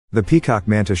The peacock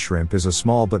mantis shrimp is a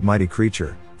small but mighty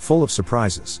creature, full of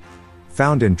surprises.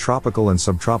 Found in tropical and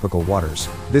subtropical waters,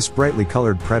 this brightly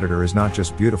colored predator is not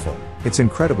just beautiful, it's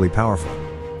incredibly powerful.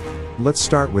 Let's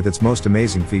start with its most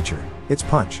amazing feature, its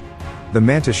punch. The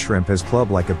mantis shrimp has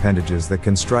club-like appendages that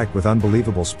can strike with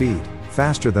unbelievable speed,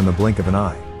 faster than the blink of an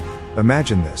eye.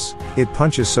 Imagine this, it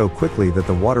punches so quickly that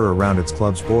the water around its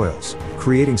clubs boils,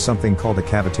 creating something called a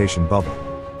cavitation bubble.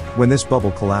 When this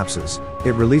bubble collapses,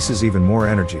 it releases even more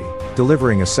energy,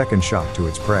 delivering a second shock to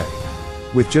its prey.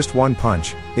 With just one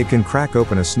punch, it can crack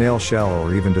open a snail shell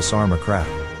or even disarm a crab.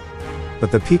 But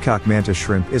the peacock mantis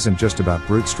shrimp isn't just about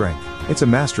brute strength, it's a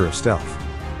master of stealth.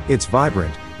 Its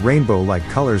vibrant, rainbow-like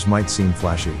colors might seem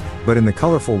flashy, but in the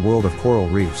colorful world of coral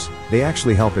reefs, they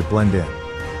actually help it blend in.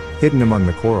 Hidden among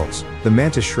the corals, the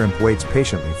mantis shrimp waits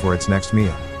patiently for its next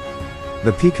meal.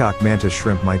 The peacock mantis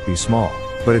shrimp might be small,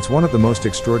 but it's one of the most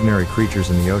extraordinary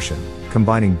creatures in the ocean,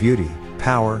 combining beauty,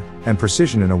 power, and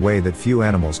precision in a way that few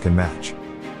animals can match.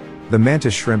 The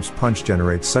mantis shrimp's punch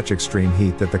generates such extreme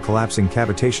heat that the collapsing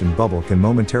cavitation bubble can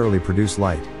momentarily produce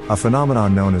light, a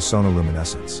phenomenon known as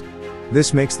sonoluminescence.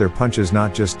 This makes their punches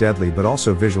not just deadly but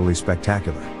also visually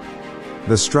spectacular.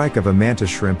 The strike of a mantis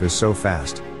shrimp is so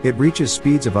fast, it reaches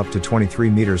speeds of up to 23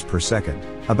 meters per second,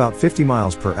 about 50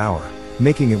 miles per hour,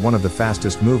 making it one of the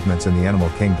fastest movements in the animal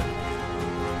kingdom.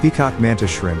 Peacock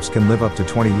mantis shrimps can live up to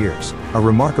 20 years, a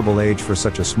remarkable age for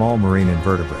such a small marine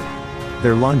invertebrate.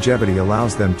 Their longevity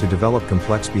allows them to develop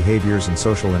complex behaviors and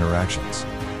social interactions.